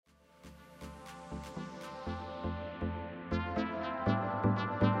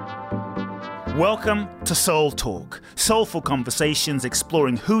Welcome to Soul Talk, soulful conversations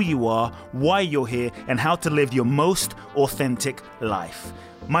exploring who you are, why you're here, and how to live your most authentic life.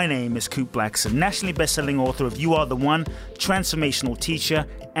 My name is Coop Blackson, nationally best-selling author of You Are the One, transformational teacher,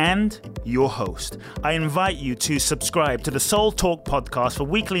 and your host. I invite you to subscribe to the Soul Talk podcast for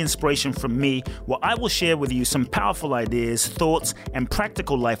weekly inspiration from me, where I will share with you some powerful ideas, thoughts, and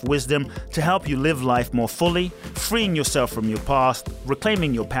practical life wisdom to help you live life more fully, freeing yourself from your past,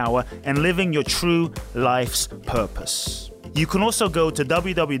 reclaiming your power, and living your true life's purpose. You can also go to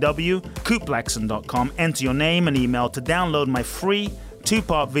www.coopblackson.com, enter your name and email to download my free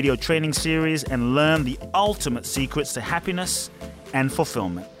 2-part video training series and learn the ultimate secrets to happiness and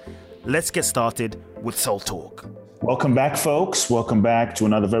fulfillment. Let's get started with Soul Talk. Welcome back, folks. Welcome back to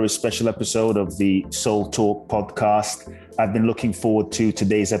another very special episode of the Soul Talk podcast. I've been looking forward to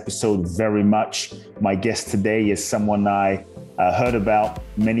today's episode very much. My guest today is someone I heard about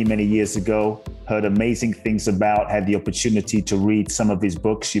many, many years ago, heard amazing things about, had the opportunity to read some of his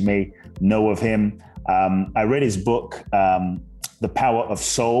books. You may know of him. I read his book, The Power of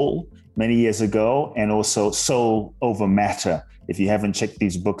Soul, many years ago, and also Soul Over Matter. If you haven't checked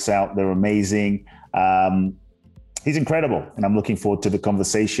these books out, they're amazing. He's incredible, and I'm looking forward to the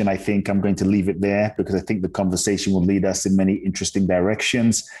conversation. I think I'm going to leave it there because I think the conversation will lead us in many interesting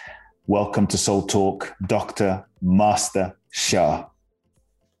directions. Welcome to Soul Talk, Dr. Master Sha.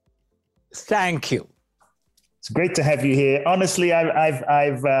 Thank you. It's great to have you here. Honestly,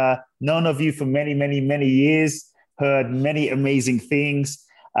 I've known of you for many, many, many years, heard many amazing things.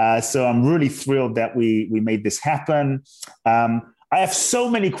 So I'm really thrilled that we made this happen. I have so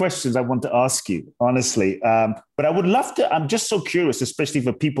many questions I want to ask you, honestly. But I would love to, I'm just so curious, especially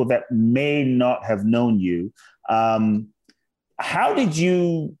for people that may not have known you. How did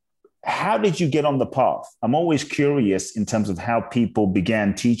you get on the path? I'm always curious in terms of how people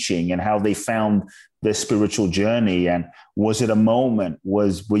began teaching and how they found their spiritual journey. And was it a moment?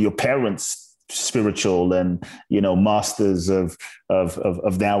 Were your parents spiritual and, masters of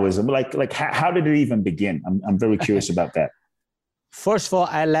Taoism? Like how did it even begin? I'm very curious about that. First of all,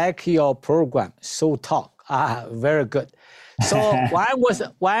 I like your program, Soul Talk. Very good. So when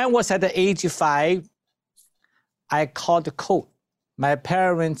I was at the age 5, I caught the cold. My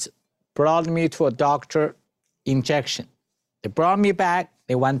parents brought me to a doctor injection. They brought me back.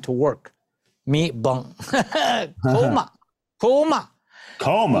 They went to work. Me, boom, coma.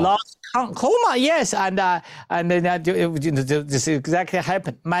 Lost coma, yes, and then this exactly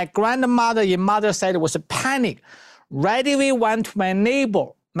happened. My grandmother in mother's side was a panic. Right away went to my neighbor.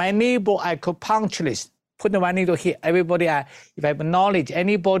 My neighbor, acupuncturist, put one needle here. Everybody, if I have knowledge,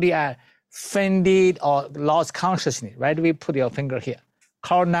 anybody offended or lost consciousness, right away put your finger here.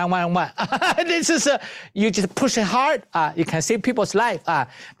 Call 911. This is you just push it hard. You can save people's life.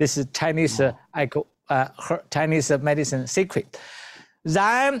 This is Chinese Chinese medicine secret.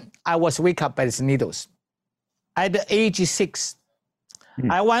 Then I was wake up by these needles. At the age 6,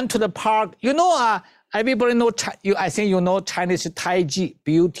 I went to the park. Everybody know, I think you know Chinese Tai Chi,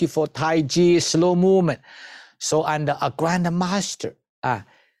 beautiful Tai Chi, slow movement. So, and a grandmaster,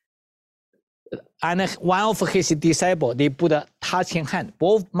 and one of his disciples, they put a touching hand.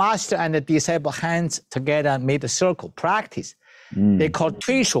 Both master and the disciple hands together made a circle, practice. They call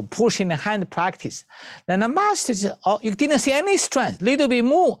Tuishu, pushing the hand practice. Then the master said, you didn't see any strength, little bit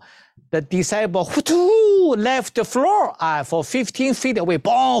more. The disciple left the floor for 15 feet away,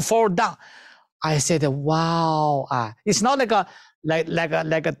 boom, fall down. I said, wow, it's not like a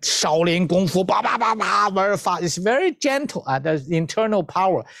Shaolin Kung Fu, very fast. It's very gentle. The internal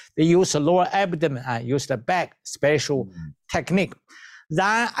power. They use the lower abdomen, use the back, special technique.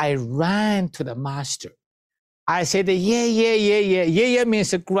 Then I ran to the master. I said, yeah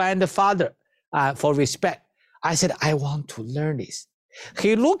means grandfather, for respect. I said, I want to learn this.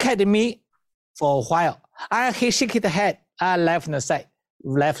 He looked at me for a while, and he shook his head, left and side,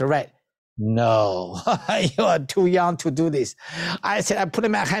 left, right. No, you are too young to do this. I said, I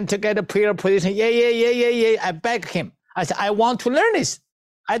put my hand together, prayer position. Yeah. I begged him. I said, I want to learn this.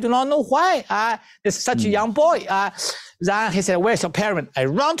 I do not know why. This is such a young boy. Then he said, where's your parent? I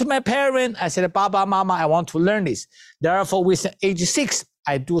run to my parent. I said, Baba, Mama, I want to learn this. Therefore, with age 6,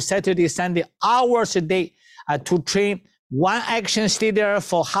 I do Saturday, Sunday, hours a day to train. One action, stay there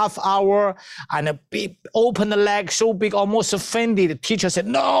for half hour and open the leg so big, almost offended. The teacher said,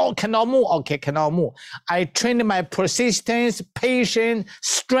 no, cannot move. Okay, cannot move. I trained my persistence, patience,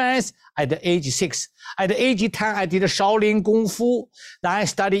 strength at the age 6. At the age 10, I did Shaolin Kung Fu. Then I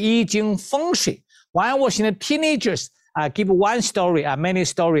studied I Ching Feng Shui. When I was in the teenagers, I give one story, many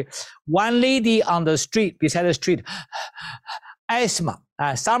story. One lady on the street, beside the street, asthma.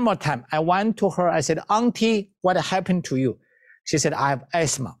 Summertime, I went to her. I said, Auntie, what happened to you? She said, I have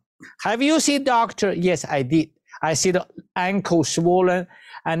asthma. Have you seen doctor? Yes, I did. I see the ankle swollen.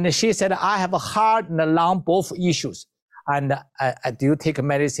 And she said, I have a heart and a lung, both issues. And do you take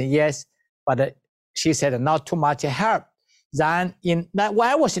medicine? Yes. But she said, not too much help. Then when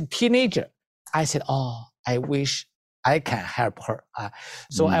I was a teenager, I said, oh, I wish I can help her.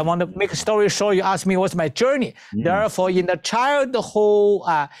 So I want to make a story short. You asked me what's my journey. Therefore, in the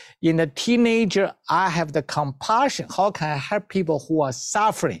childhood, in the teenager, I have the compassion. How can I help people who are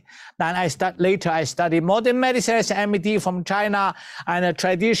suffering? Then I studied modern medicine as MD from China and a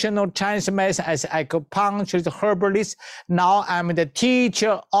traditional Chinese medicine as acupuncturist, herbalist. Now I'm the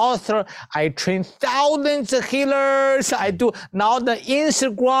teacher, author. I train thousands of healers. I do now the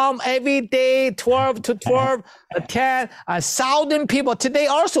Instagram every day, 12 to 12, 10. 1,000 people today.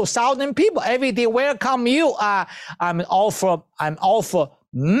 Also, 1,000 people every day. Welcome you. I'm offer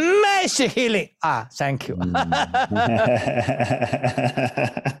massive healing. Thank you.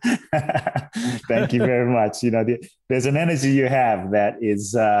 Thank you very much. You know, there's an energy you have that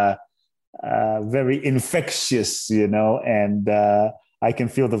is very infectious. You know, and I can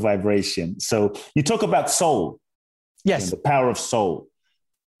feel the vibration. So you talk about soul. Yes, the power of soul.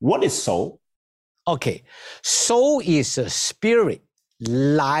 What is soul? Okay, soul is a spirit,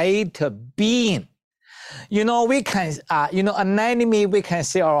 light being. You know, we can, anatomy, we can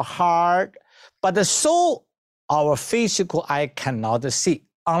see our heart, but the soul, our physical eye cannot see.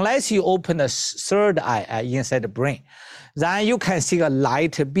 Unless you open the third eye inside the brain, then you can see a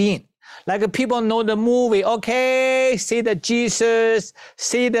light being. Like people know the movie, okay, see the Jesus,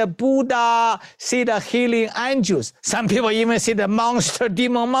 see the Buddha, see the healing angels. Some people even see the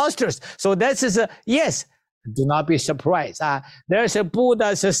demon monsters. So that is yes, do not be surprised. There's a Buddha,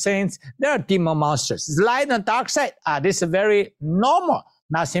 there's a saints, there are demon monsters. It's light and dark side. This is very normal.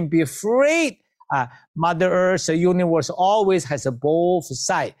 Nothing be afraid. Mother Earth, the universe always has a both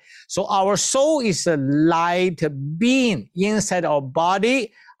side. So our soul is a light being inside our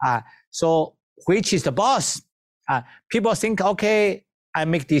body. So which is the boss? People think, okay, I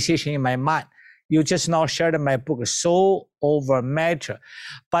make decision in my mind. You just now shared my book, Soul Over Matter.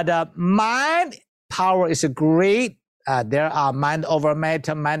 But mind power is great. There are mind over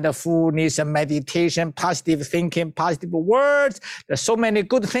matter, mindfulness, meditation, positive thinking, positive words. There's so many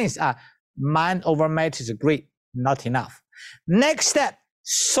good things. Mind over matter is great, not enough. Next step,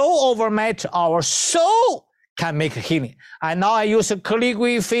 soul over matter. Our soul can make healing. And now I use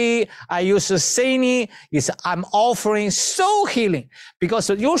calligraphy, I use singing. I'm offering soul healing, because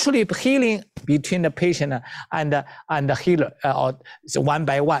usually healing between the patient and the healer, or one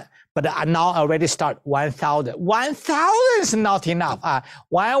by one. But now I already start 1,000. 1,000 is not enough.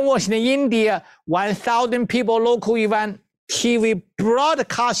 When I was in India, 1,000 people, local event, TV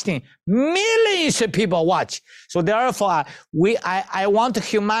broadcasting, millions of people watch. So therefore, I want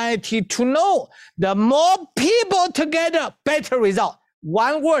humanity to know the more people together, better result.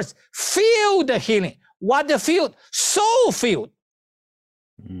 One word, feel the healing. What the field? Soul field.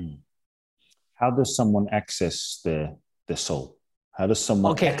 How does someone access the soul? How does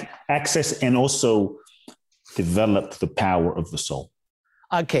someone access and also develop the power of the soul?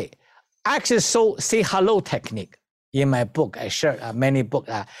 Okay, access soul, say hello technique. In my book, I share many books.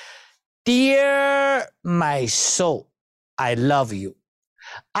 Dear my soul, I love you.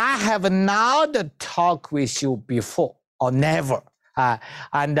 I have not talked with you before or never.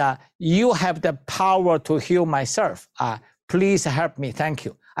 And you have the power to heal myself. Please help me. Thank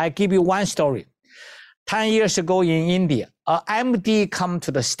you. I give you one story. 10 years ago in India, an MD come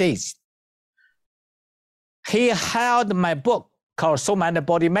to the States. He held my book called Soul, Mind,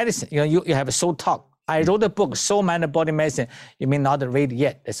 Body Medicine. You have a soul talk. I wrote a book, Soul, Mind, Body Medicine. You may not read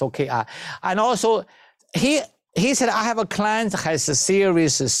yet. It's okay. And also, he said, I have a client that has a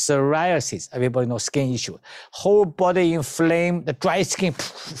serious psoriasis. Everybody knows skin issue. Whole body inflamed, the dry skin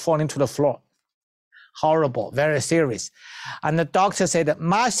falling to the floor. Horrible, very serious. And the doctor said,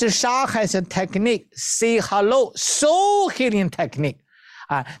 Master Sha has a technique, say hello, soul healing technique.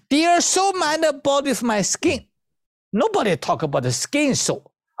 Dear soul, mind, body of my skin. Nobody talk about the skin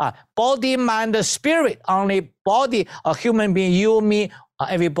soul. Body, mind, spirit, only body, a human being, you, me,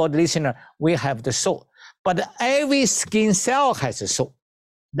 everybody listener, we have the soul. But every skin cell has a soul.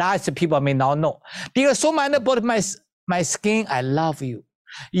 That's the people may not know. Dear soul, mind, body, my skin, I love you.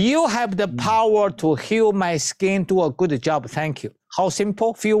 You have the power to heal my skin, do a good job. Thank you. How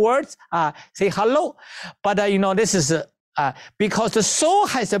simple? Few words. Say hello. But this is because the soul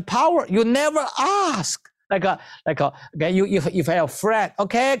has a power. You never ask. If I have a friend,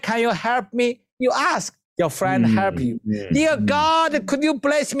 okay, can you help me? You ask. your friend help you. Dear God, could you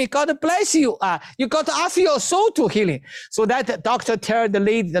bless me? God bless you. You got to offer your soul to healing. So that doctor tell the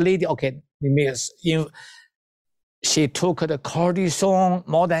lady, okay, she took the cortisone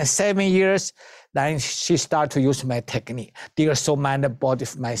more than 7 years. Then she started to use my technique. Dear soul, mind, body,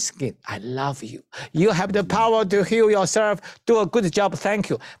 my skin. I love you. You have the power to heal yourself. Do a good job. Thank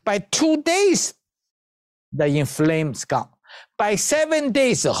you. By 2 days, the inflame's gone. By 7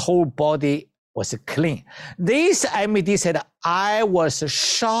 days, the whole body was clean. This MD said, I was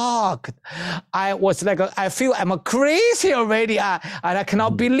shocked. I was like, I feel I'm crazy already. And I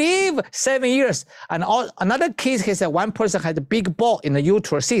cannot believe 7 years. And another case, he said, one person had a big ball in the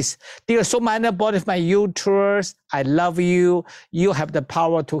uterus. Dear soul, mind, body, my uterus. I love you. You have the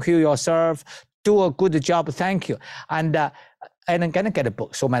power to heal yourself. Do a good job. Thank you. And I'm gonna get a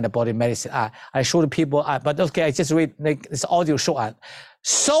book, Soul, Mind, Body Medicine. I showed people, but okay, I just read this audio show.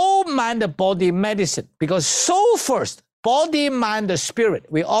 Soul, Mind, Body Medicine, because soul first, body, mind, spirit.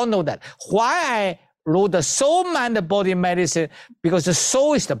 We all know that. Why I wrote the Soul, Mind, Body Medicine? Because the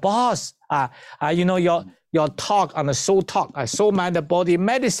soul is the boss. Your talk on the soul talk, Soul, Mind, Body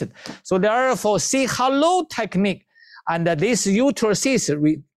Medicine. So therefore, see hello technique, and this uterus is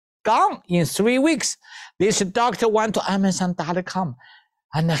gone in 3 weeks. This doctor went to Amazon.com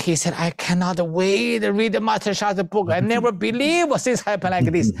and he said, I cannot wait to read the Master Sha's book. I never believe things happen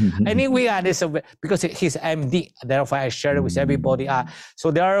like this. Anyway, this because he's MD, therefore I share it with everybody.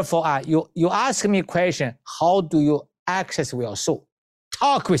 So therefore, you ask me a question, how do you access with your soul?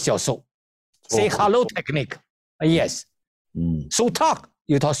 Talk with your soul. Say hello technique. Yes. Soul talk.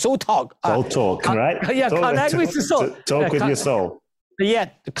 You talk soul talk. Soul talk, right? Yeah, connect with the soul. Talk with your soul. Yeah,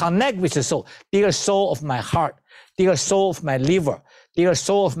 to connect with the soul. Dear soul of my heart, dear soul of my liver, dear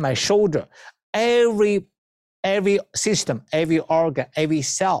soul of my shoulder. Every system, every organ, every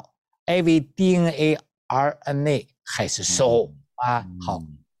cell, every DNA, RNA has a soul.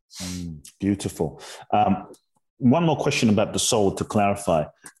 Beautiful. One more question about the soul to clarify.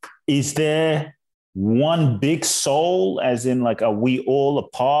 Is there one big soul, as in like, are we all a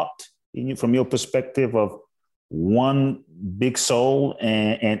part from your perspective of one big soul,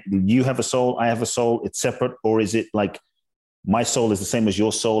 and you have a soul, I have a soul, it's separate? Or is it like my soul is the same as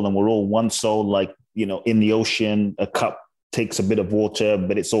your soul and we're all one soul, like, in the ocean, a cup takes a bit of water,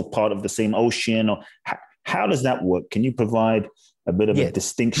 but it's all part of the same ocean? Or how does that work? Can you provide a bit of a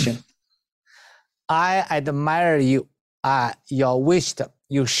distinction? I admire you, your wisdom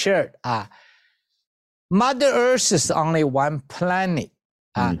you shared. Mother Earth is only one planet.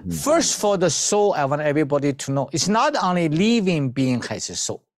 First, for the soul, I want everybody to know it's not only living being has a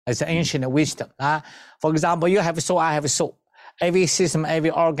soul. It's an ancient wisdom. For example, you have a soul, I have a soul. Every system, every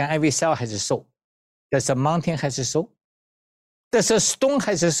organ, every cell has a soul. Does a mountain has a soul? Does a stone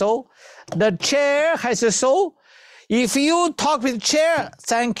has a soul? The chair has a soul? If you talk with the chair,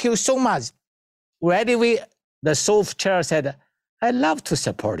 thank you so much. The soul chair said, I love to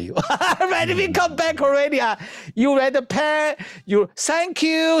support you. Ready, we come back already. You read the pen. Thank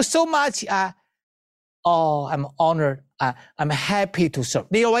you so much. I'm honored. I'm happy to serve.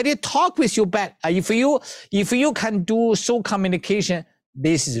 They already talk with you back. If you can do soul communication,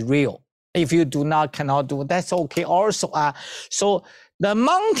 this is real. If you cannot do, that's okay also. So the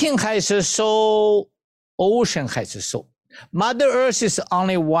mountain has a soul, ocean has a soul. Mother Earth is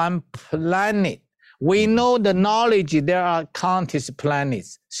only one planet. We know the knowledge, there are countless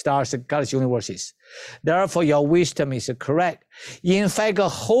planets, stars, galaxies, universes. Therefore, your wisdom is correct. In fact, a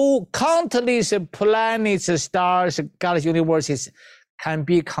whole countless planets, stars, galaxies, universes can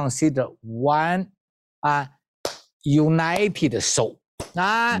be considered one united soul.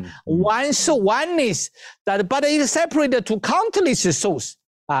 One soul, oneness, but it is separated to countless souls.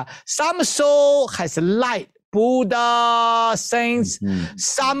 Some soul has light, Buddha, saints,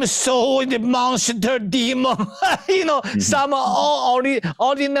 some soul, the monster, demon, some all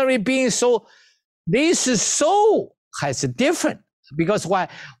ordinary beings. So this soul has a different, because why?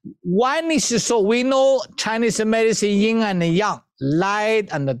 One is soul. We know Chinese medicine, yin and yang, light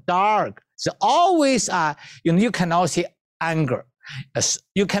and dark. So always, you cannot see anger.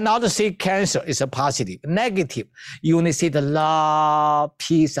 You cannot see cancer is a positive, negative. You only see the love,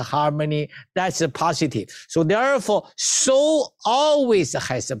 peace, harmony. That's a positive. So therefore, soul always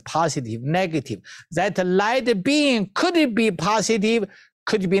has a positive, negative. That light being could be positive,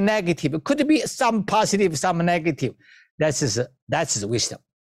 could be negative, could be some positive, some negative. That's wisdom.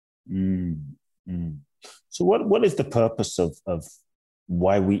 So what is the purpose of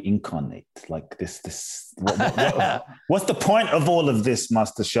why we incarnate? Like this what's the point of all of this,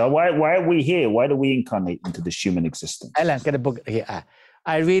 Master Sha? Why are we here? Why do we incarnate into this human existence? Alan, get a book here.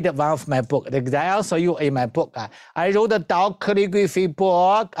 I read one of my book. I also use in my book. I wrote a dog calligraphy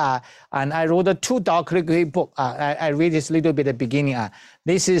book, and I wrote 2 dog calligraphy book. I read this little bit at the beginning.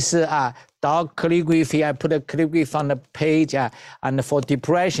 This is dog calligraphy. I put a calligraphy on the page. And for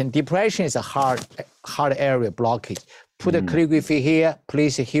depression is a hard area blockage. Put a calligraphy here.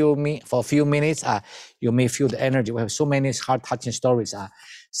 Please heal me for a few minutes. You may feel the energy. We have so many heart-touching stories.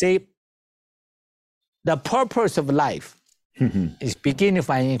 See, the purpose of life is beginning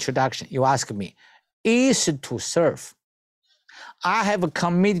by introduction. You ask me, is to serve. I have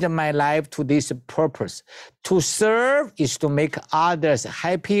committed my life to this purpose. To serve is to make others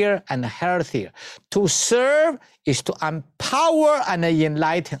happier and healthier. To serve is to empower and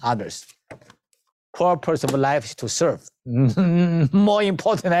enlighten others. Purpose of life is to serve. More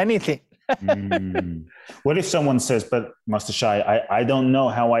important than anything. What if someone says, but Master Shai, I don't know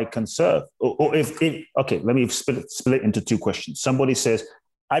how I can serve? Or if okay, let me split it into 2 questions. Somebody says,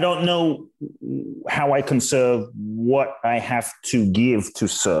 I don't know how I can serve, what I have to give to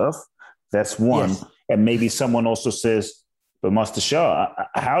serve. That's one. Yes. And maybe someone also says, but Master Shah,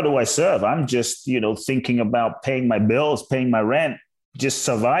 how do I serve? I'm just, thinking about paying my bills, paying my rent, just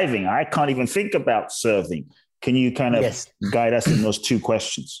surviving. I can't even think about serving. Can you kind of guide us in those 2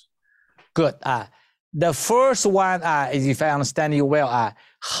 questions? Good. The first one is, if I understand you well,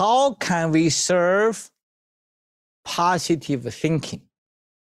 how can we serve positive thinking?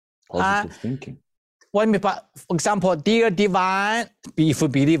 Positive thinking. For example, dear divine, if you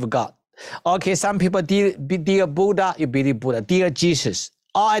believe God. Okay, some people, dear Buddha, you believe Buddha. Dear Jesus,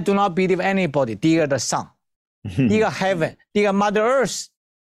 I do not believe anybody. Dear the Son, dear Heaven, dear Mother Earth,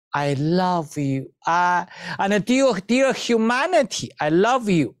 I love you. And dear humanity, I love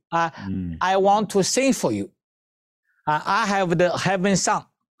you. I want to sing for you. I have the heaven song.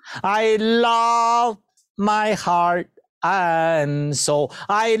 I love my heart and soul.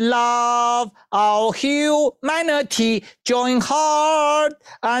 I love our humanity. Join heart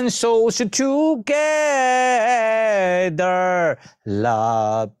and souls together.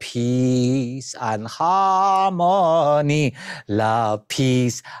 Love, peace, and harmony. Love,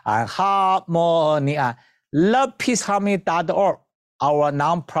 peace, and harmony. LovePeaceHarmony.org. Our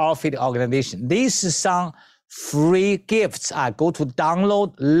non-profit organization. This is some free gifts. Go to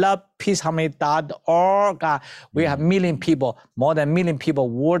download LovePeaceHarmony.org. We have more than 1 million people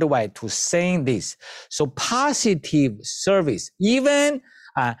worldwide to sing this. So positive service, even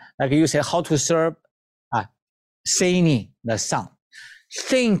like you say, how to serve, singing the song.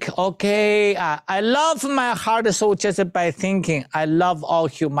 Think, okay, I love my heart and soul just by thinking. I love all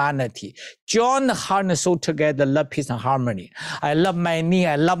humanity. Join the heart and soul together, love, peace, and harmony. I love my knee,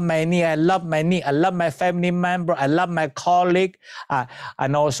 I love my knee, I love my knee, I love my family member, I love my colleague.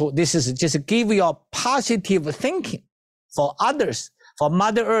 And also, this is just give your positive thinking for others. For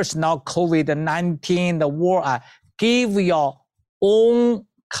Mother Earth, now COVID-19, the war, give your own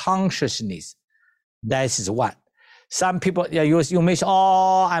consciousness. That is one. Some people, you may say,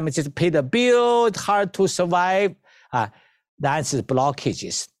 I'm just pay the bill, it's hard to survive. That's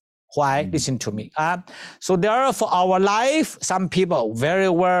blockages. Why? Listen to me. So therefore, our life, some people very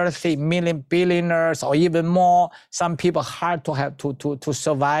wealthy, billionaires, or even more. Some people hard to have to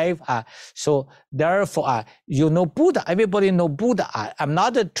survive. So therefore, Buddha. Everybody know Buddha. I'm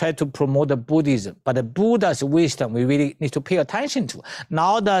not trying to promote the Buddhism, but the Buddha's wisdom we really need to pay attention to.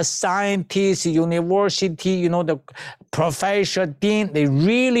 Now the scientists, university, the professor, dean, they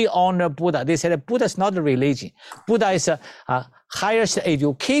really honor Buddha. They say that Buddha is not a religion. Buddha is a highest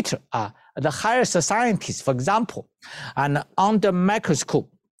educator, the highest scientist, for example. And under microscope,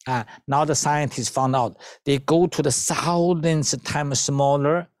 now the scientists found out, they go to the thousands times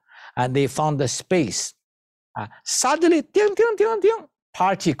smaller, and they found the space. Suddenly, ding, ding, ding, ding,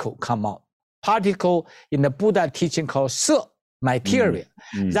 particle come out. Particle in the Buddha teaching called Se, material.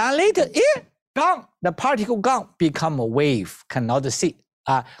 Then later, gone, the particle gone, become a wave, cannot see.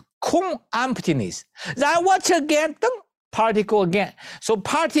 Kung, emptiness. Then watch again, ding, particle again. So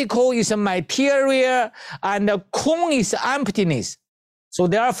particle is a material and the Kung is emptiness. So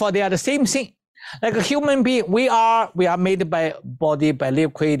therefore they are the same thing. Like a human being, we are made by body, by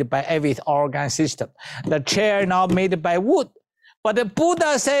liquid, by every organ system. The chair now made by wood. But the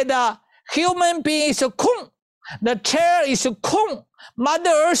Buddha said human being is a Kung. The chair is a Kung.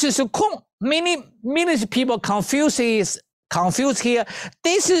 Mother Earth is a Kung. Many people confused here.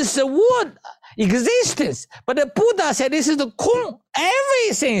 This is the wood existence. But the Buddha said this is the Kung.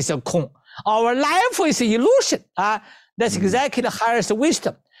 Everything is a Kung. Our life is an illusion. That's exactly the highest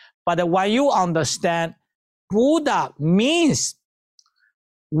wisdom. But when you understand, Buddha means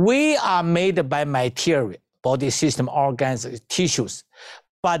we are made by material, body system, organs, tissues.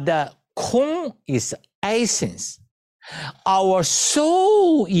 but the Kong is essence. Our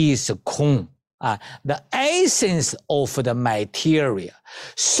soul is Kong, the essence of the material.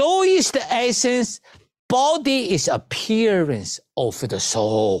 Soul is the essence. Body is appearance of the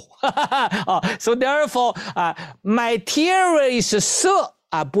soul. So therefore, material is Se.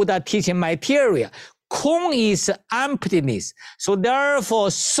 Buddha teaching material. Kong is emptiness. So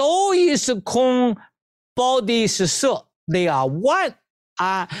therefore, soul is Kong, body is Se. They are one.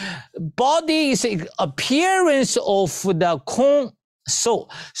 Body is appearance of the Kong soul.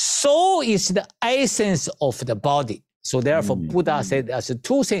 Soul is the essence of the body. So therefore, Buddha said there's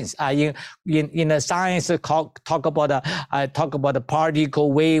two things. In the science talk about the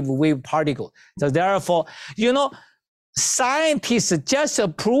particle, wave particle. So therefore, scientists just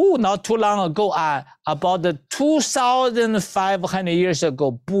proved not too long ago, about 2,500 years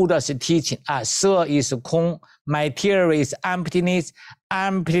ago, Buddha's teaching, Se is Kong, material is emptiness,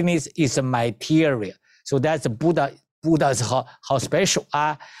 emptiness is material. So that's Buddha's how special.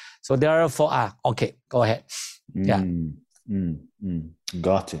 So therefore, okay, go ahead. Yeah.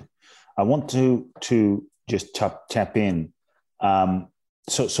 Got it. I want to just tap in.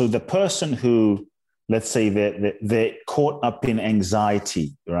 So the person who, let's say they're caught up in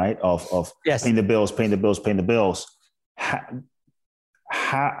anxiety, right? Of yes. paying the bills.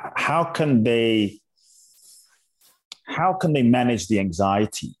 How can they manage the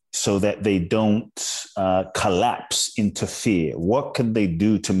anxiety so that they don't collapse into fear? What can they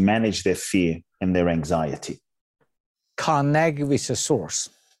do to manage their fear and their anxiety? Connect with the source.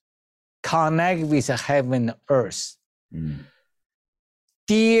 Connect with heaven and earth.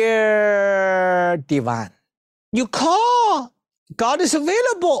 Dear divine, you call, God is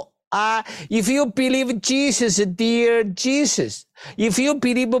available. If you believe Jesus, dear Jesus. If you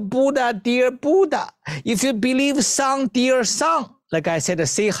believe Buddha, dear Buddha. If you believe Son, dear Son. Like I said,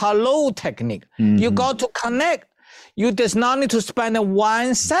 say hello technique. You got to connect. You does not need to spend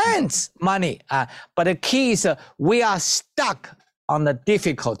 1 cent money. But the key is we are stuck on the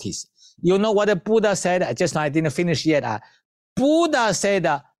difficulties. You know what the Buddha said? I didn't finish yet. Buddha said,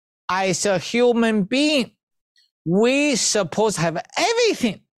 as a human being, we supposed to have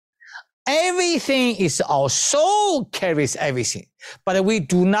everything. Everything is our soul carries everything, but we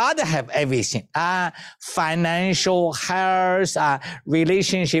do not have everything. Financial, health,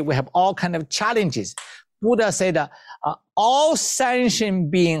 relationship, we have all kind of challenges. Buddha said, all sentient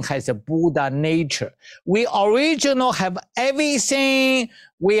being has a Buddha nature. We original have everything.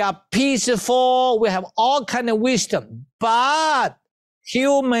 We are peaceful. We have all kind of wisdom, but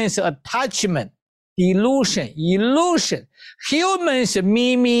humans attachment, illusion. Humans,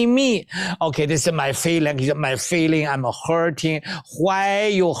 me. Okay, this is my feeling. I'm hurting. Why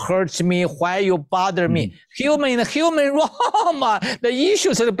you hurt me? Why you bother me? Human wrong. The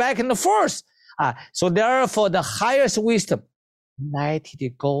issues are back and forth. So therefore, the highest wisdom, let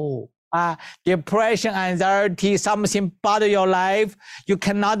it go. Depression, anxiety, something bother your life. You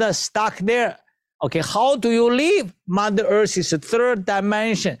cannot stuck there. Okay, how do you live? Mother Earth is the third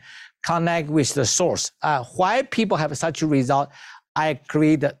dimension. Connect with the source. Why people have such a result? I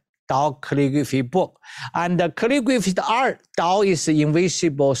created Tao calligraphy book. And the calligraphy art, Tao is the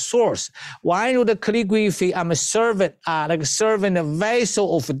invisible source. When I do the calligraphy, I'm a servant, like a servant, a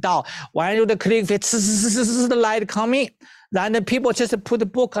vessel of Tao. When I do the calligraphy, the light coming. Then the people just put the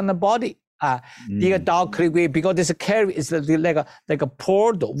book on the body. The Tao calligraphy, because this carry is like a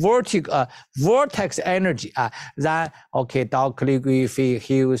portal, vortex energy. Then okay, Tao calligraphy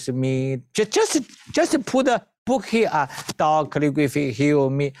heals me. Just put the book here. Tao calligraphy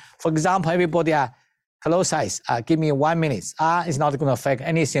heal me. For example, everybody close eyes. Give me 1 minute. It's not going to affect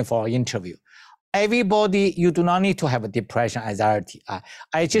anything for our interview. Everybody, you do not need to have a depression, anxiety.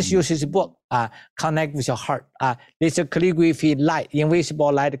 I just use this book, connect with your heart. This calligraphy light,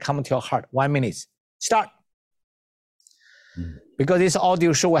 invisible light come to your heart. 1 minute. Start. Because this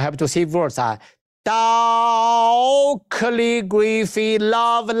audio show, I have to say words. Tao calligraphy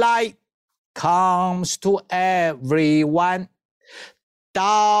love light comes to everyone.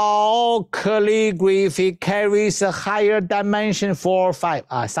 Tao calligraphy carries a higher dimension 4, 5.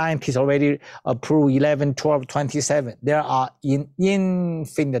 Scientists already approved 11, 12, 27. There are in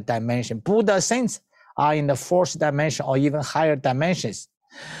infinite dimension. Buddha saints are in the 4th dimension or even higher dimensions.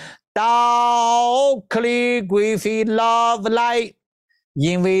 Tao calligraphy love light,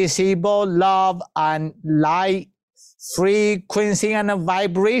 invisible love and light, frequency and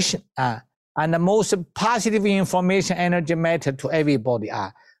vibration. And the most positive information energy matter to everybody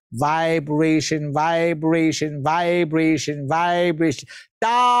are vibration.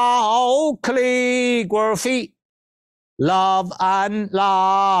 Tao calligraphy love and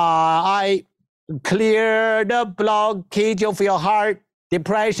light. Clear the blockage of your heart.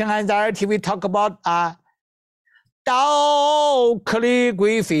 Depression, anxiety, we talk about Tao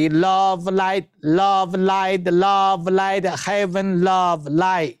calligraphy, love light, love light, love light, heaven, love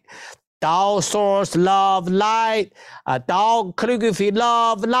light. Tao source, love light, Tao calligraphy,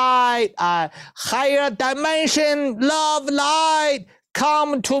 love light, higher dimension, love light.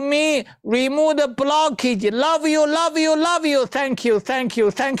 Come to me, remove the blockage. Love you, love you, love you. Thank you, thank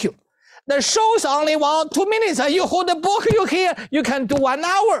you, thank you. The show is only 1 or 2 minutes. You hold the book, you hear, you can do 1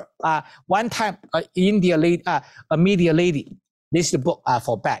 hour. One time, India lady, a media lady, this is the book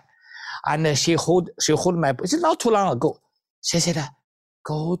for back. And she hold my book. It's not too long ago. She said,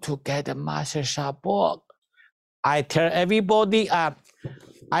 go to get the Master Sha book. I tell everybody,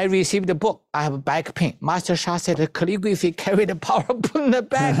 I received the book. I have back pain. Master Sha said the calligraphy carry the power, put in the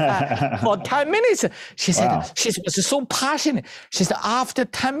back for 10 minutes. She said, wow. She was so passionate. She said, after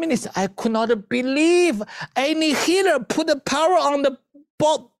 10 minutes, I could not believe any healer put the power on the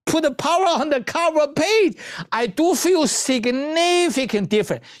book, put the power on the cover page. I do feel significant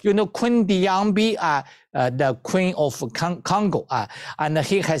difference. You know, Queen Diambi, the Queen of Congo, and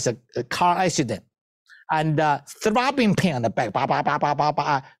he has a car accident. And throbbing pain on the back,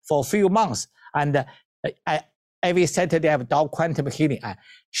 for a few months. And every Saturday I have Tao Quantum Healing.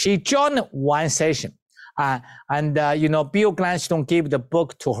 She joined one session. You know, Bill Gladstone gave the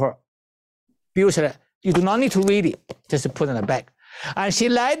book to her. Bill said, you do not need to read it, just put it in the back. And she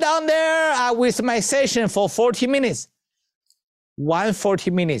lay down there with my session for 40 minutes.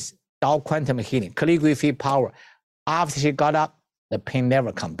 140 minutes, Tao Quantum Healing, calligraphy power. After she got up, the pain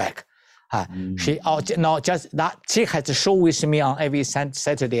never come back. She just that she has a show with me on every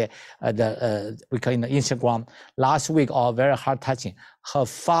Saturday. We call it Instagram. Last week, very heart touching. Her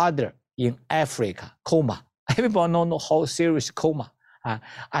father in Africa, coma. Everybody know how serious coma.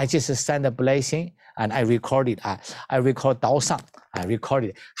 I just send a blessing and I recorded. I record Dao Sang. I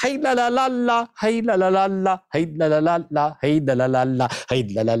recorded. Hey la la la la, hey la la la la, hey la la la la, hey la la la la, hey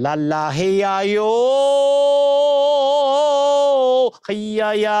la la la la, hey ya yo. Hey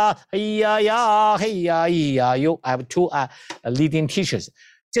ya ya, hey ya ya, hey ya ya yo. I have 2 leading teachers.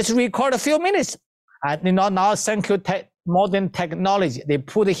 Just record a few minutes. You know, now thank you modern technology. They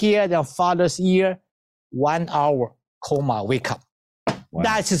put here their father's ear, 1 hour coma, wake up. Wow.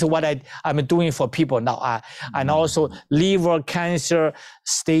 That is what I'm doing for people now. And also liver cancer,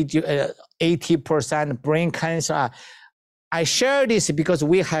 stage 80%, brain cancer. I share this because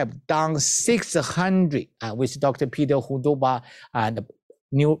we have done 600 with Dr. Peter Hudoba and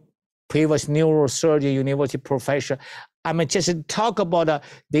previous neurosurgeon, university professor. I'm just talk about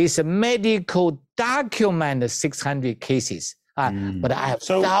this medical document 600 cases, but I have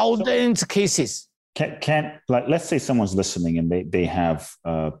thousands of cases. Can like, let's say someone's listening and they have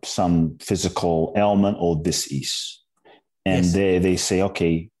some physical ailment or disease, and yes. they say,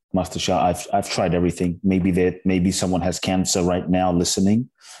 okay, Master Sha, I've tried everything. Maybe someone has cancer right now listening,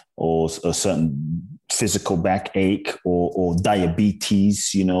 or a certain physical backache or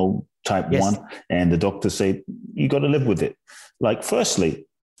diabetes, you know, type 1, and the doctor say you got to live with it. Like, firstly,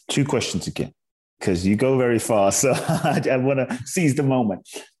 2 questions again, because you go very fast. So I want to seize the moment.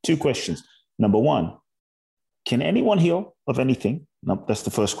 2 questions. Number 1, can anyone heal of anything? No, that's the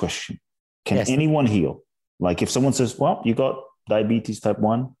first question. Can anyone heal? Like if someone says, well, you got diabetes type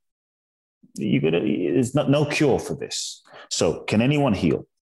 1, there's no cure for this. So can anyone heal?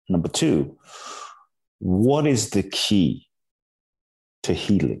 Number 2, what is the key to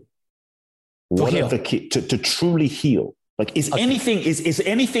healing? What are the key to truly heal? Like, is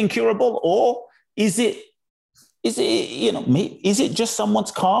anything curable, or is it, you know, is it just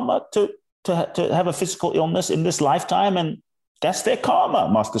someone's karma to have a physical illness in this lifetime, and that's their karma,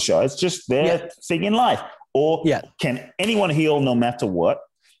 Master Sha? It's just their thing in life. Or can anyone heal no matter what?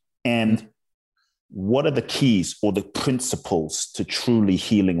 And what are the keys or the principles to truly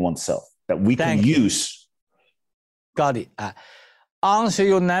healing oneself that we can use? Got it. Answer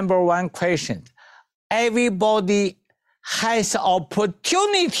your number 1 question. Everybody has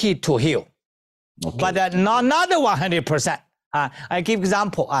opportunity to heal, but not 100%. I give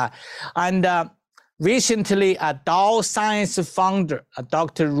example. Recently, Dao Science founder,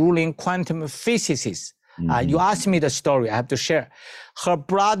 Dr. Rulin, quantum physicist. You asked me the story. I have to share. Her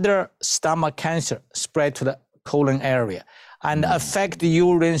brother stomach cancer spread to the colon area and affect the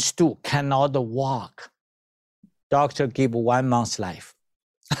urine stool, cannot walk. Doctor give 1 month's life.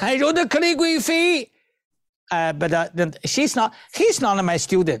 I wrote the calligraphy. But he's not my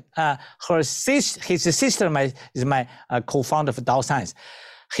student. His sister is my co-founder of Dao Science.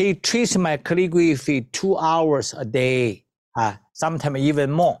 He treats my calligraphy 2 hours a day, sometimes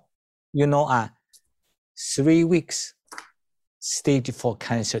even more. 3 weeks, stage 4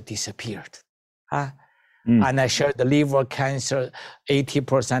 cancer disappeared. And I shared the liver cancer,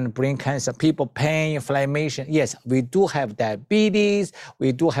 80% brain cancer, people pain, inflammation. Yes, we do have diabetes,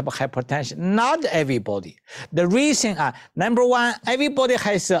 we do have hypertension. Not everybody. The reason, number one, everybody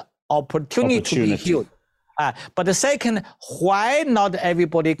has an opportunity to be healed. But the second, why not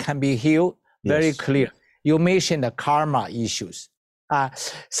everybody can be healed? Very clear. You mentioned the karma issues.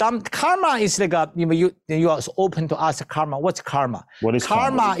 Some karma is like you are open to ask karma. What's karma? What is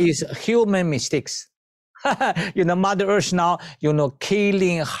karma? Is human mistakes. Mother Earth now,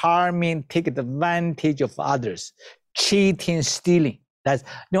 killing, harming, take advantage of others, cheating, stealing. That's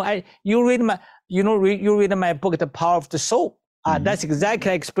you read my book, The Power of the Soul. That's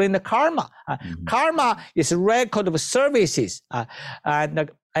exactly I explain the karma. Karma is a record of services. And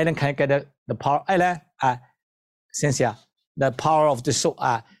Alan, can I get the power? Alan, Cynthia, The Power of the Soul.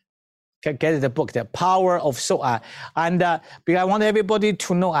 Can get the book, The Power of Soul. Because I want everybody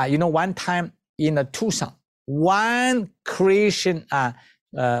to know. One time in Tucson, one Christian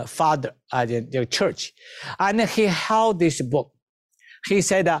father at the church, and he held this book. He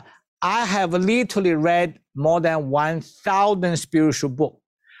said, I have literally read more than 1,000 spiritual books.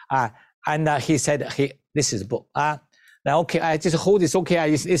 And he said, this is the book. Now, okay, I just hold this.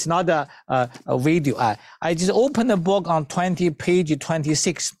 Okay, it's not a video. I just opened the book on page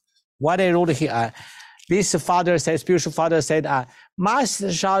 26. What I wrote here, this father said, spiritual father said,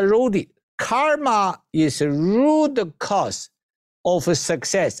 Master Sha wrote it. Karma is a root cause of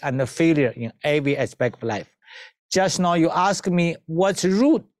success and failure in every aspect of life. Just now you ask me, what's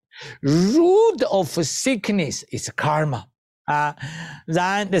root? Root of sickness is karma.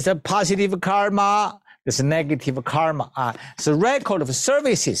 Then there's a positive karma, there's a negative karma. It's a record of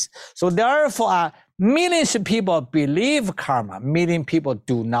services. So therefore, millions of people believe karma, millions of people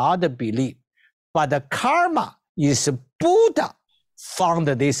do not believe. But the karma is Buddha found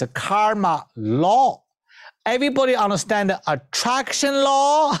this karma law. Everybody understand the attraction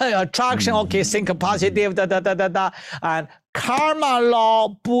law. Attraction, okay, think positive, and karma law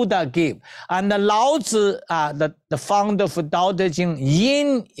Buddha gave. And the Lao Tzu, the founder of Tao Te Ching,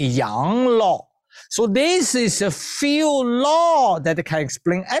 yin yang law. So this is a few law that can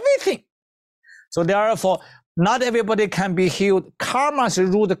explain everything. So therefore, not everybody can be healed. Karma is the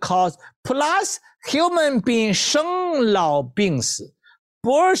root cause. Plus, human being 生老病死.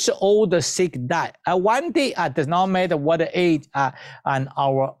 Birth, old, sick, die. One day, does not matter what age, and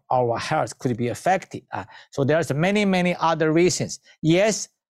our health could be affected. So there's many other reasons. Yes,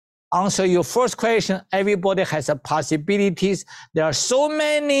 answer your first question. Everybody has possibilities. There are so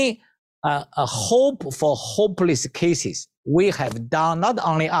many hope for hopeless cases. We have done, not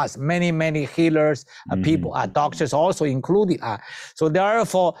only us, many healers, people, doctors also included. So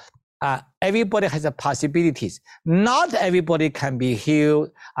therefore, everybody has possibilities. Not everybody can be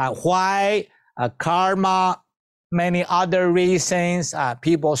healed. Why? Karma, many other reasons.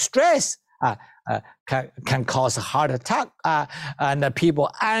 People stress can cause a heart attack, and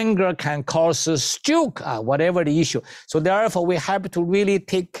people anger can cause a stroke, whatever the issue. So therefore, we have to really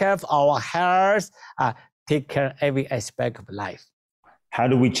take care of our health, take care of every aspect of life. How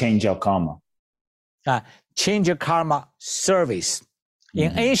do we change our karma? Change your karma, service.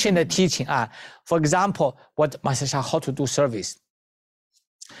 In ancient teaching, for example, what Master Sha, how to do service.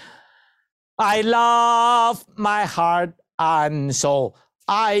 I love my heart and soul.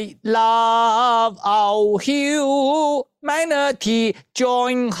 I love all humanity.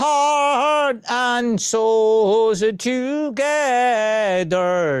 Join heart and souls together.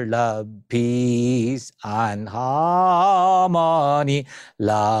 Love, peace, and harmony.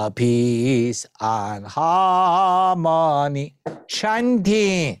 Love, peace, and harmony.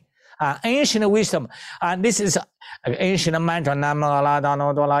 Chanting, ancient wisdom. And this is ancient mantra.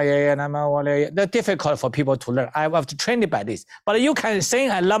 They're difficult for people to learn. I have to train it by this. But you can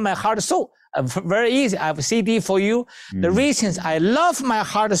sing, I love my heart and soul. Very easy. I have a CD for you. The reasons I love my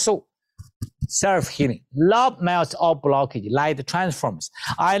heart and soul. Self-healing. Love melts all blockage. Light transforms.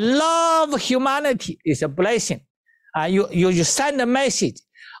 I love humanity. It's a blessing. You send a message.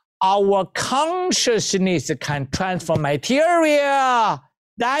 Our consciousness can transform material.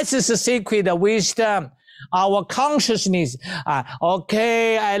 That's the secret of wisdom. Our consciousness,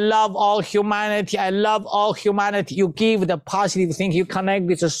 okay, I love all humanity. I love all humanity. You give the positive thing. You connect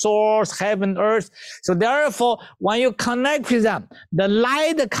with the source, heaven, earth. So therefore, when you connect with them, the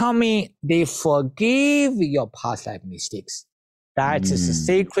light coming, they forgive your past life mistakes. That is the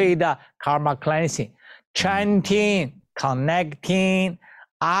sacred karma cleansing. Chanting, connecting,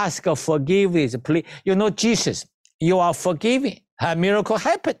 ask forgiveness, please. You know, Jesus, you are forgiven. A miracle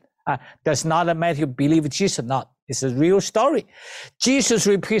happened. Does not matter you believe Jesus or not. It's a real story. Jesus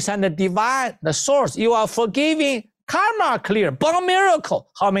represents the divine, the source. You are forgiven. Karma clear, born miracle.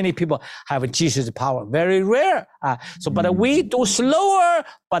 How many people have Jesus' power? Very rare. But we do slower,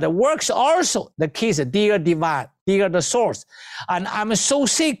 but it works also. The key is dear divine, dear the source. And I'm so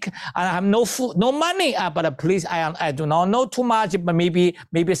sick, and I have no food, no money. But please, I do not know too much, but maybe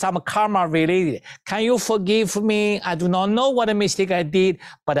some karma related. Can you forgive me? I do not know what a mistake I did,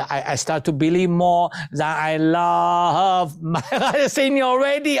 but I start to believe more that I love my sin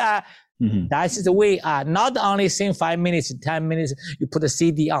already. That's the way. Not only sing 5 minutes, 10 minutes, you put a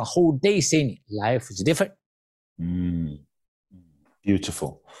CD on whole day singing. Life is different.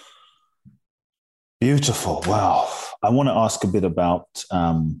 Beautiful. Beautiful. Wow. I want to ask a bit about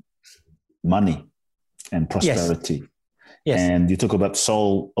money and prosperity. Yes. And you talk about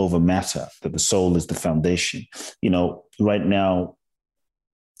soul over matter, that the soul is the foundation. You know, right now,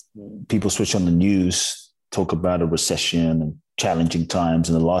 people switch on the news, talk about a recession and challenging times.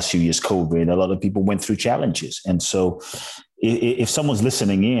 In the last few years, COVID, a lot of people went through challenges. And so if someone's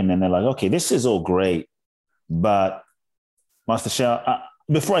listening in and they're like, okay, this is all great, but Master Hsia,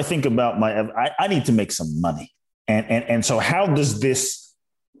 before I think about I need to make some money. And so how does this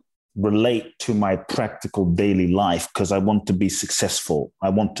relate to my practical daily life? Because I want to be successful. I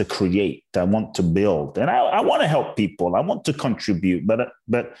want to create. I want to build. And I want to help people. I want to contribute.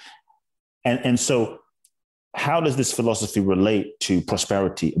 And so how does this philosophy relate to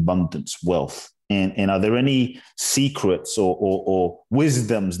prosperity, abundance, wealth? And are there any secrets or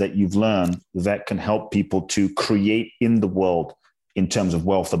wisdoms that you've learned that can help people to create in the world in terms of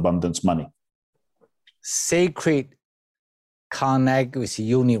wealth, abundance, money? Sacred connect with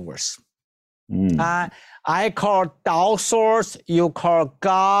universe. I call Tao source, you call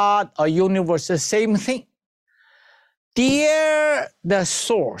God or universe, the same thing. Dear the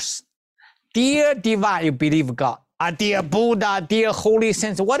source, dear divine, you believe God. Dear Buddha, dear Holy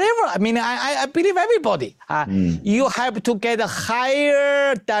Saints, whatever. I mean, I believe everybody. You have to get a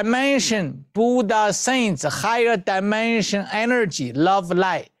higher dimension, Buddha, saints, higher dimension energy, love,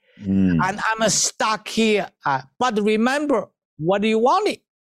 light. And I'm stuck here. But remember, what do you want?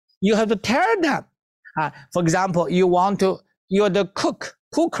 You have to tell them. For example, you're the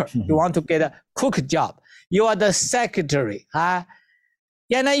cooker. You want to get a cook job. You are the secretary.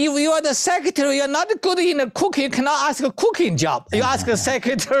 Yeah, now if you are the secretary, you're not good in a cooking, you cannot ask a cooking job. You ask a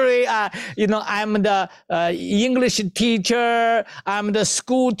secretary, I'm the English teacher, I'm the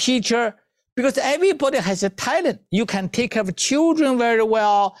school teacher, because everybody has a talent. You can take care of children very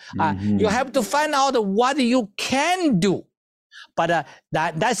well. You have to find out what you can do. But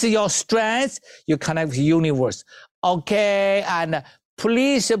that's your strength. You connect with the universe. Okay, and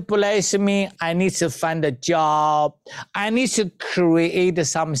please bless me. I need to find a job. I need to create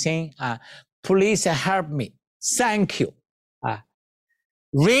something. Please help me. Thank you.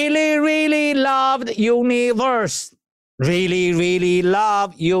 Really, really love the universe. Really, really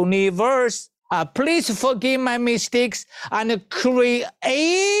love universe. Please forgive my mistakes and create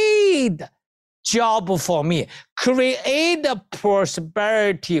job for me. Create the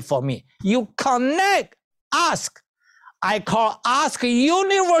prosperity for me. You connect, ask. I call ask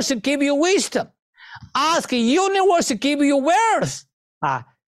universe to give you wisdom. Ask universe to give you wealth.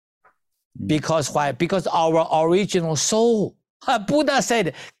 Because why? Because our original soul, Buddha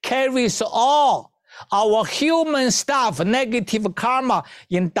said, carries all. Our human stuff, negative karma,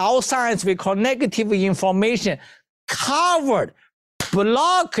 in Tao science, we call negative information, covered,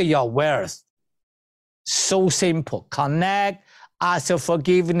 block your wealth. So simple. Connect, ask for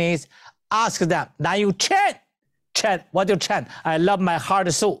forgiveness, ask them. Now you chant. Chant, what do you chant? I love my heart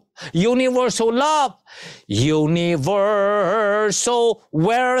and soul. Universal love, universal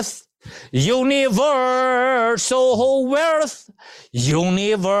wealth, universal wealth,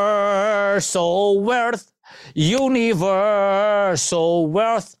 universal wealth, universal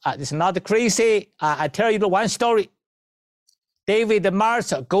wealth. It's not crazy. I tell you the one story. David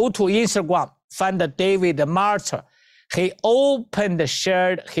Martyr, go to Instagram, find the David Martyr. He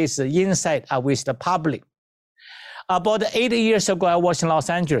shared his insight with the public. About 8 years ago, I was in Los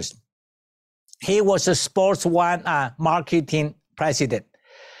Angeles. He was a Sports One marketing president.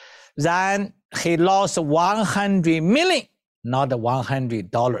 Then he lost 100 million, not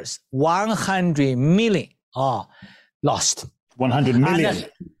 $100, 100 million. Lost. 100 million?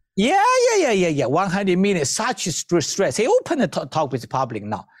 Yeah. 100 million, such stress. He opened the talk with the public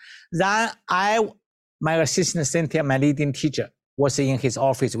now. Then my assistant Cynthia, my leading teacher, was in his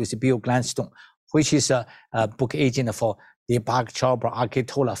office with Bill Gladstone, which is a book agent for Deepak Chopra, R.K.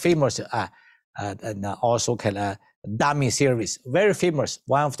 Tola, famous, and also dummy series, very famous.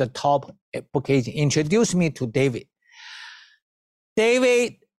 One of the top book agents introduced me to David.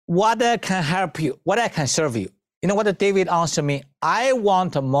 David, what I can help you? What I can serve you? You know what David answered me? I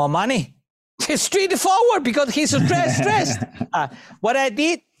want more money. It's straightforward because he's stressed. What I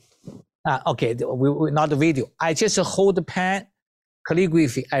did, okay, we not the video. I just hold the pen,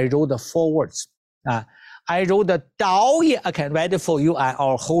 calligraphy. I wrote the 4 words. I wrote the Dao. I can write it for you, and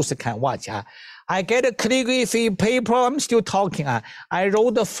our host can watch. I get a calligraphy paper. I'm still talking. I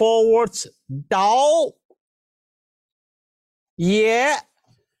wrote the 4 words Dao, Ye,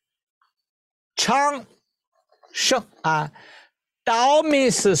 Chang, Sheng. Dao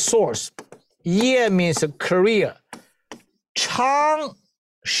means source. Ye means career. Chang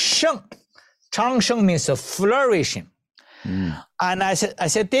Sheng. Chang Sheng means flourishing. And I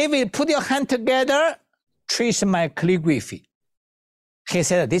said, David, put your hand together, trace my calligraphy. He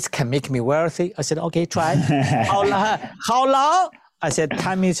said, this can make me wealthy. I said, okay, try. How long? I said,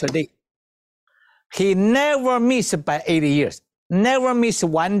 10 minutes a day. He never missed by 80 years. Never missed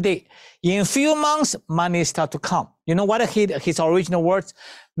one day. In a few months, money start to come. You know what his original words?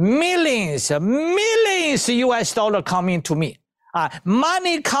 Millions US dollar coming to me.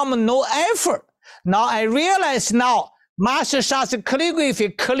 Money come, no effort. Now I realize now, Master Sha's calligraphy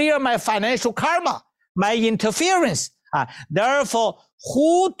clear my financial karma, my interference. Therefore,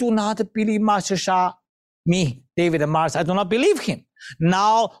 who do not believe Master Sha? Me, David Martz. I do not believe him.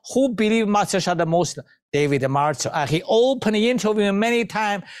 Now, who believe Master Sha the most? David Martz. He opened the interview many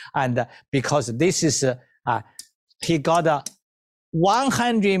times, and because this is, he got a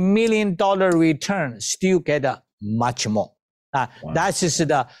 $100 million return, still get much more. Wow. That is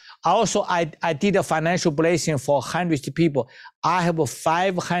also, I did a financial blessing for hundreds of people. I have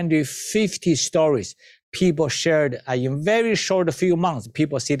 550 stories. People shared in very short few months.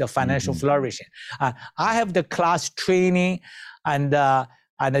 People see the financial flourishing. I have the class training, and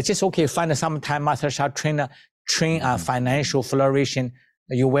just okay. Find some time, Master Sha train financial flourishing.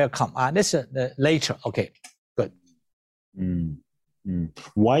 You welcome. This later. Okay, good.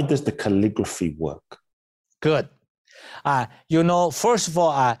 Why does the calligraphy work? Good. You know, first of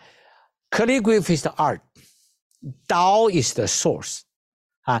all, calligraphy is the art. Dao is the source.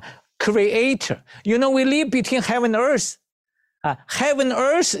 Creator. You know, we live between heaven and earth. Heaven,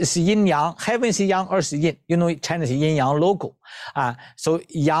 earth is yin yang. Heaven is yang, earth is yin. You know, China's yin yang logo. So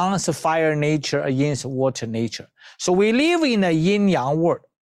yang is fire nature, yin is water nature. So we live in a yin yang world.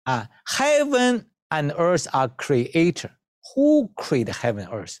 Heaven and earth are creator. Who created heaven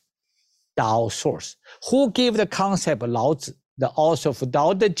and earth? Dao source. Who gave the concept? Lao Tzu, the author of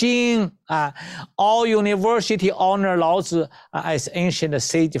Dao De Jing. All university honor Lao Tzu as ancient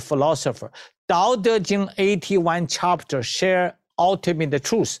sage philosopher. Dao De Jing 81 chapters share ultimate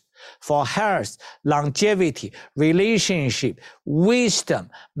truth for health, longevity, relationship, wisdom,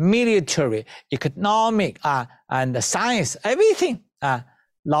 military, economic, and science, everything.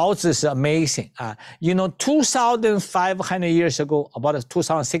 Lao Tzu is amazing. You know, 2,500 years ago, about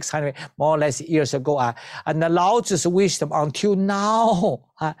 2,600 more or less years ago, and the Lao Tzu's wisdom until now,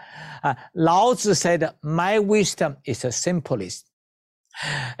 Lao Tzu said, my wisdom is the simplest.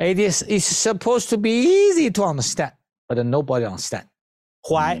 It's supposed to be easy to understand, but nobody understands.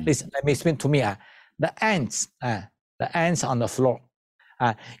 Why? Listen, let me explain to me. The ants on the floor.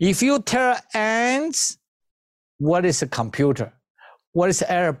 If you tell ants what is a computer, what is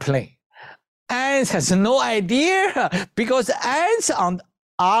airplane? Ants has no idea because ants are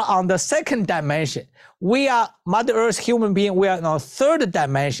on the second dimension. We are Mother Earth human being. We are on third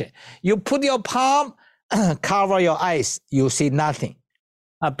dimension. You put your palm, cover your eyes, you see nothing.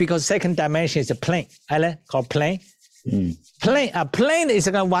 Because second dimension is a plane. Alan, called plane. Plane is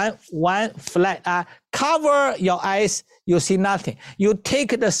one flat. Cover your eyes, you see nothing. You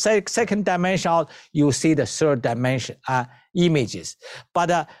take the second dimension out, you see the third dimension images.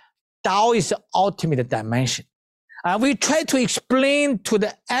 But Dao is the ultimate dimension. We try to explain to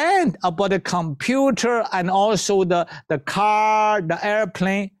the ant about the computer and also the car, the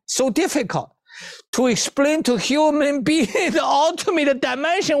airplane. So difficult. To explain to human being the ultimate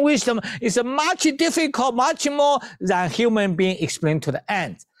dimension wisdom is much difficult, much more than human being explain to the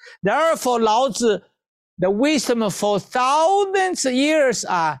ant. Therefore, Lao Tzu, the wisdom for thousands of years,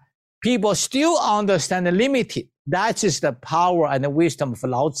 people still understand the limited. That is the power and the wisdom of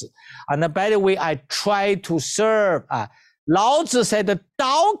Lao Tzu. And by the way, I try to serve. Lao Tzu said the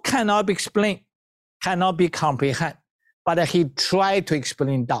Dao cannot be explained, cannot be comprehended, but he tried to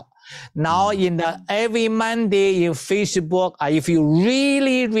explain Dao. Now, every Monday in Facebook, if you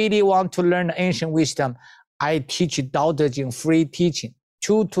really, really want to learn ancient wisdom, I teach Dao De Jing free teaching,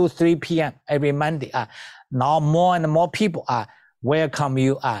 2 to 3 p.m. every Monday. Now more and more people welcome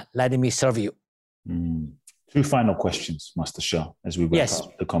you. Let me serve you. 2 final questions, Master Sha, as we wrap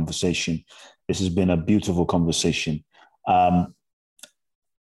up the conversation. This has been a beautiful conversation. Are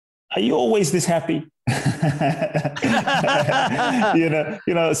you always this happy?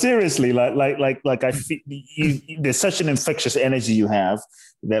 Seriously, like I feel there's such an infectious energy you have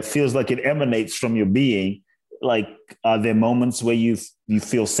that feels like it emanates from your being. Like, are there moments where you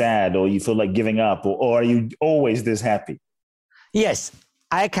feel sad or you feel like giving up, or are you always this happy? Yes,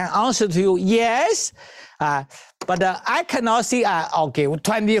 I can answer to you, yes. But I cannot see,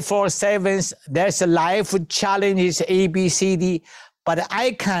 24/7, there's a life challenges, A, B, C, D. But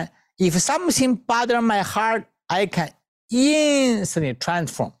I can, if something bothers my heart, I can instantly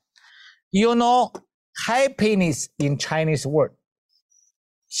transform. You know, happiness in Chinese word,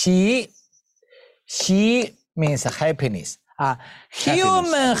 喜 means happiness.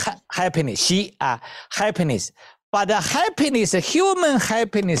 Human happiness, 喜 happiness. But the happiness, human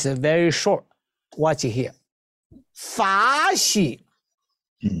happiness, is very short. Watch here. 法喜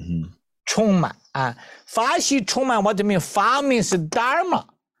充满法喜充满 what do you mean? 法 means Dharma.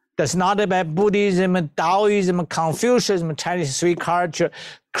 That's not about Buddhism, Taoism, Confucianism, Chinese three culture,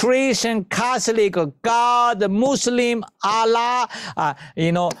 Christian, Catholic, God, Muslim, Allah,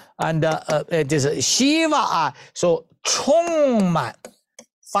 and it is Shiva. So 充满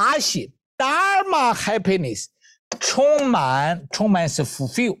法喜 Dharma happiness. 充满 is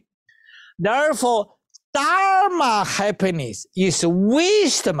fulfill. Therefore, Dharma happiness is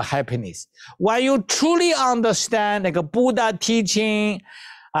wisdom happiness. When you truly understand like a Buddha teaching,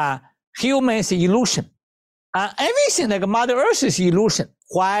 human is illusion. Everything like Mother Earth is illusion.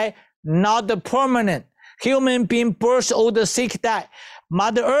 Why? Not permanent. Human being birth, old, sick, die.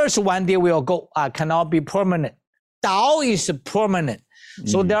 Mother Earth one day will go, cannot be permanent. Tao is permanent.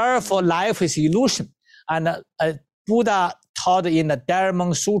 So therefore, life is illusion. And Buddha taught in the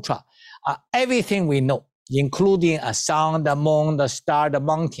Dharamang Sutra, everything we know, including a sun, the moon, the star, the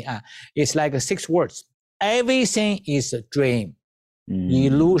mountain, it's like 6 words. Everything is a dream,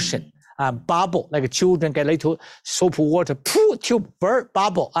 illusion, bubble, like children get little soap water, tube, bird,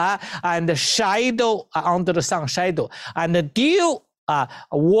 bubble, and the shadow under the sun, shadow, and the dew,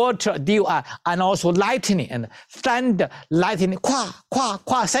 water, dew, and also lightning and thunder, lightning,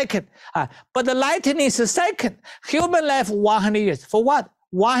 second. But the lightning is a second. Human life, 100 years. For what?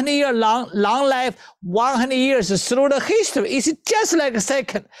 100 year long life, 100 years through the history. It's just like a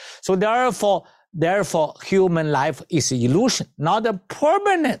second. So therefore, human life is illusion, not a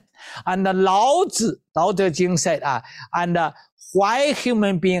permanent. And the Lao Tzu, Dao De Jing said, why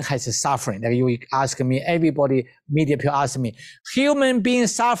human being has suffering? Like you ask me, everybody, media people ask me, human being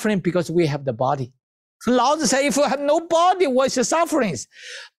suffering because we have the body. Lao Tzu said, if you have no body, what's the sufferings?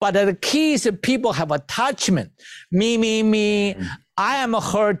 But the key is people have attachment. Me. I am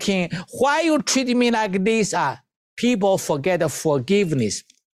hurting. Why you treat me like this? People forget forgiveness.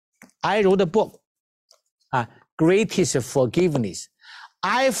 I wrote a book, Greatest Forgiveness.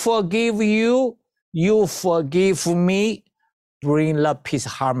 I forgive you, you forgive me, bring love, peace,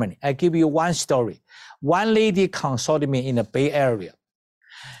 harmony. I give you one story. One lady consulted me in the Bay Area.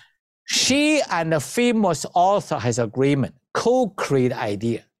 She and the famous author has agreement, co-create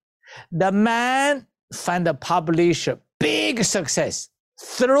idea. The man found a publisher, big success,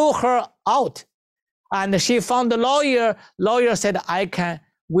 threw her out. And she found the lawyer. Lawyer said,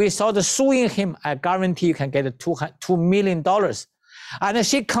 without suing him, I guarantee you can get $2 million. And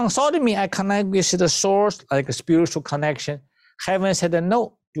she consulted me, I connect with the source, like a spiritual connection. Heaven said,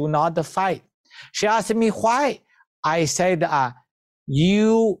 no, do not fight. She asked me why. I said,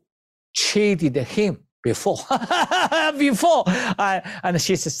 you cheated him before. And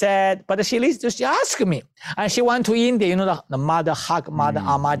she said, but she asked me. And she went to India, you know, the mother, Hug Mother,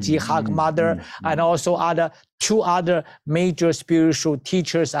 Amaji, Hug Mother, and also 2 other major spiritual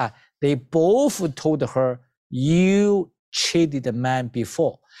teachers. They both told her, you cheated the man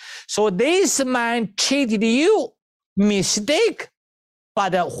before. So this man cheated you. Mistake.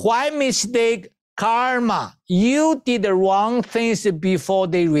 But why mistake? Karma. You did the wrong things before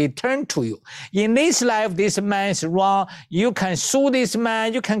they return to you. In this life, this man is wrong. You can sue this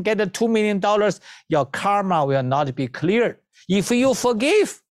man. You can get the $2 million. Your karma will not be cleared. If you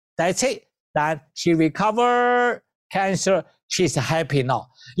forgive, that's it. Then she recovered cancer. She's happy now.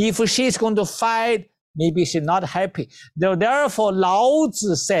 If she's going to fight, maybe she's not happy. Therefore, Lao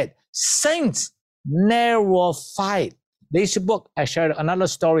Tzu said, saints never fight. This book, I shared another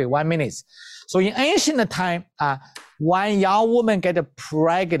story, 1 minute. So in ancient time, one young woman get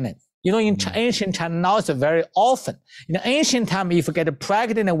pregnant. You know, in ancient China, now it's very often. In the ancient time, if you get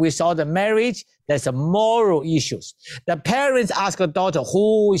pregnant without the marriage, there's a moral issues. The parents ask the daughter,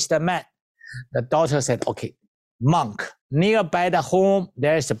 who is the man? The daughter said, okay, monk. Nearby the home,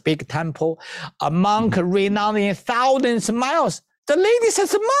 there's a big temple. A monk renowned in thousands of miles. The lady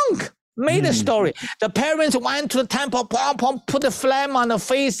says, monk. Made a story. The parents went to the temple, put the flame on the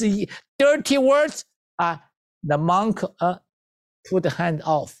face, dirty words. The monk put the hand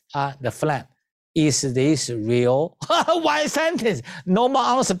off the flame. Is this real? One sentence. No more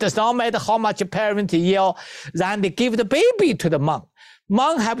answer. Does not matter how much parents yell. Then they give the baby to the monk.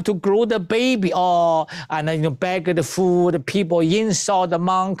 Monk have to grow the baby, and then beg the food. People insult the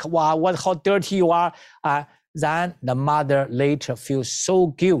monk. Wow, how dirty you are. Then the mother later feels so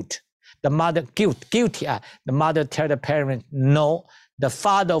guilty. The mother guilty. The mother tell the parent, no, the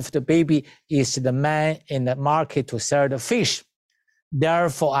father of the baby is the man in the market to sell the fish.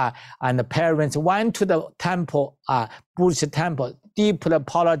 Therefore, and the parents went to the temple, Buddhist temple, deeply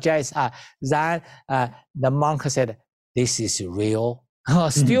apologized. Then the monk said, this is real.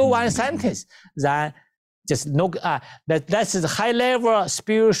 Still one sentence. Then just look, that's the high level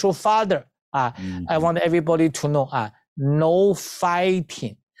spiritual father. I want everybody to know, no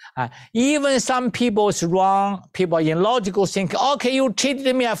fighting. Even some people is wrong. People in logical think, okay, you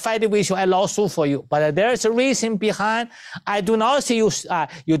cheated me, I fight with you, I lawsuit for you. But there's a reason behind. I do not say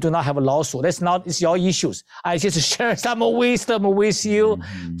you do not have a lawsuit. It's your issues. I just share some wisdom with you.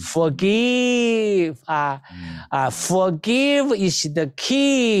 Forgive. Forgive is the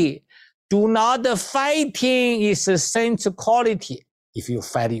key. Do not fighting is a sense quality. If you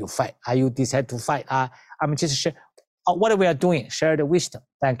fight, you fight. You decide to fight. I'm just share what we are doing. Share the wisdom.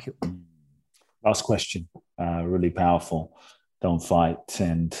 Thank you. Last question. Really powerful. Don't fight.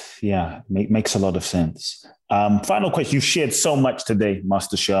 And yeah, makes a lot of sense. Final question. You've shared so much today,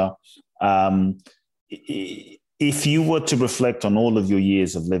 Master Sha. If you were to reflect on all of your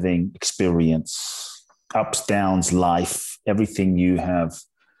years of living experience, ups, downs, life, everything you have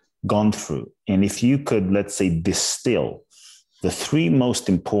gone through, and if you could, let's say, distill the 3 most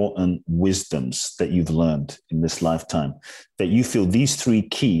important wisdoms that you've learned in this lifetime, that you feel these 3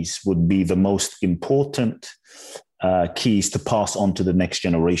 keys would be the most important keys to pass on to the next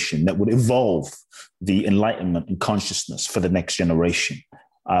generation, that would evolve the enlightenment and consciousness for the next generation.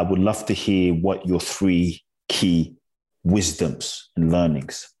 I would love to hear what your 3 key wisdoms and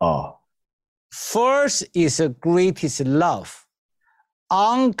learnings are. First is the greatest love,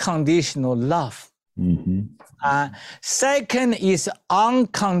 unconditional love. Second is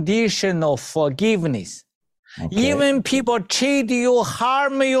unconditional forgiveness. Okay. Even people cheat you,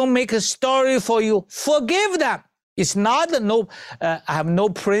 harm you, make a story for you, forgive them. It's not I have no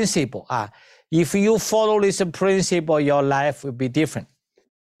principle. If you follow this principle, your life will be different.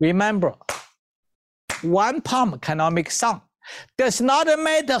 Remember, 1 palm cannot make sound. Does not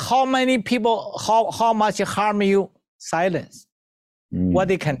matter how many people, how much harm you, silence. What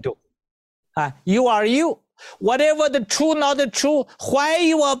they can do. You are you. Whatever the true, not the true, why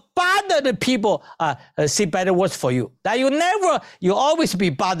you are bothered the people say better words for you. That you always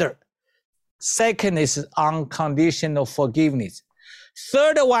be bothered. Second is unconditional forgiveness.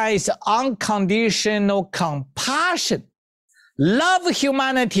 Third one is unconditional compassion. Love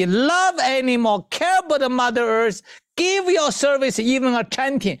humanity, love animal, care about the Mother Earth, give your service, even a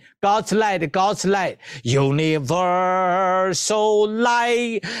chanting, God's light, God's light, universal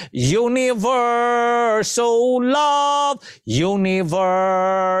light, universal love,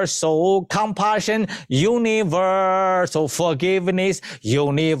 universal compassion, universal forgiveness,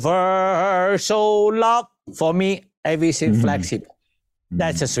 universal love. For me, everything flexible.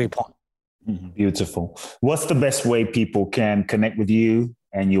 That's a 3 point. Beautiful. What's the best way people can connect with you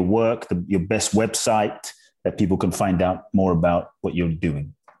and your work, your best website that people can find out more about what you're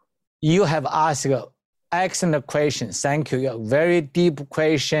doing? You have asked an excellent question. Thank you. A very deep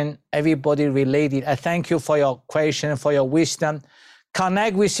question. Everybody related. I thank you for your question, for your wisdom.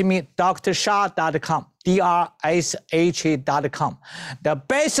 Connect with me, drsha.com, DRSHA.com. The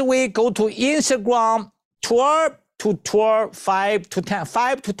best way, go to Instagram, 5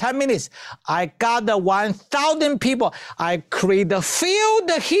 to 10 minutes. I got 1,000 people. I create the field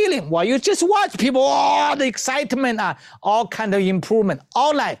healing. Well, you just watch people, all the excitement, all kind of improvement,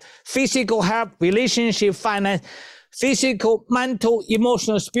 all life, physical health, relationship, finance, physical, mental,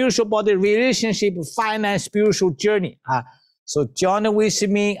 emotional, spiritual body, relationship, finance, spiritual journey. So join with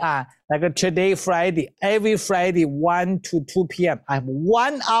me, like today, Friday, every Friday, 1 to 2 p.m. I have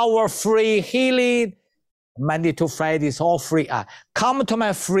 1 hour free healing Monday to Friday is all free. Come to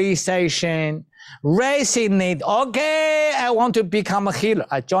my free session. Resonate. Okay, I want to become a healer.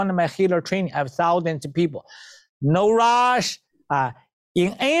 I join my healer training. I have thousands of people. No rush.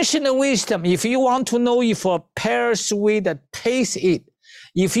 In ancient wisdom, if you want to know if a pear sweet, taste it.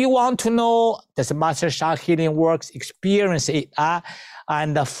 If you want to know does Master Sha healing works, experience it.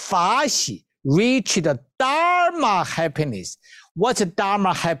 And Faxi reach the Dharma happiness. What's the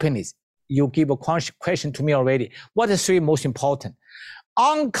Dharma happiness? You give a question to me already. What are the three most important?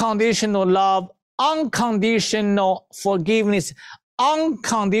 Unconditional love, unconditional forgiveness,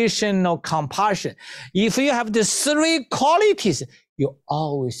 unconditional compassion. If you have the three qualities, you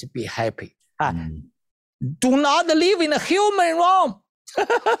always be happy. Do not live in a human realm.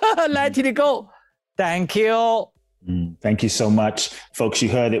 Let it go. Thank you. Thank you so much. Folks, you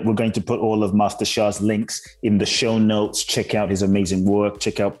heard it. We're going to put all of Master Sha's links in the show notes. Check out his amazing work.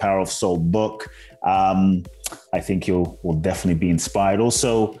 Check out Power of Soul book. I think you will definitely be inspired.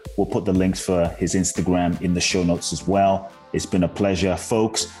 Also, we'll put the links for his Instagram in the show notes as well. It's been a pleasure,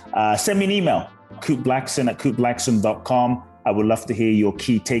 folks. Send me an email, kootblackson@kootblackson.com. I would love to hear your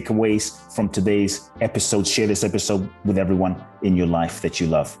key takeaways from today's episode. Share this episode with everyone in your life that you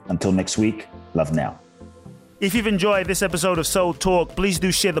love. Until next week, love now. If you've enjoyed this episode of Soul Talk, please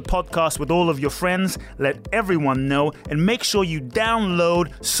do share the podcast with all of your friends. Let everyone know and make sure you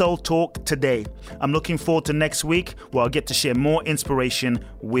download Soul Talk today. I'm looking forward to next week where I'll get to share more inspiration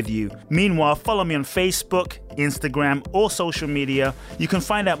with you. Meanwhile, follow me on Facebook, Instagram, or social media. You can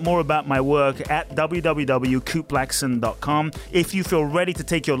find out more about my work at www.kootblackson.com. If you feel ready to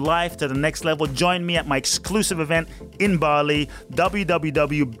take your life to the next level, join me at my exclusive event in Bali,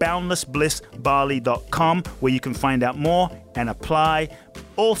 www.boundlessblissbali.com, where you can find out more and apply.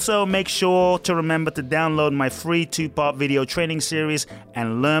 Also, make sure to remember to download my free 2-part video training series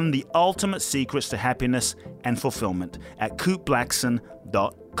and learn the ultimate secrets to happiness and fulfillment at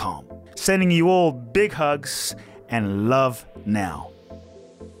kootblackson.com. Sending you all big hugs and love now.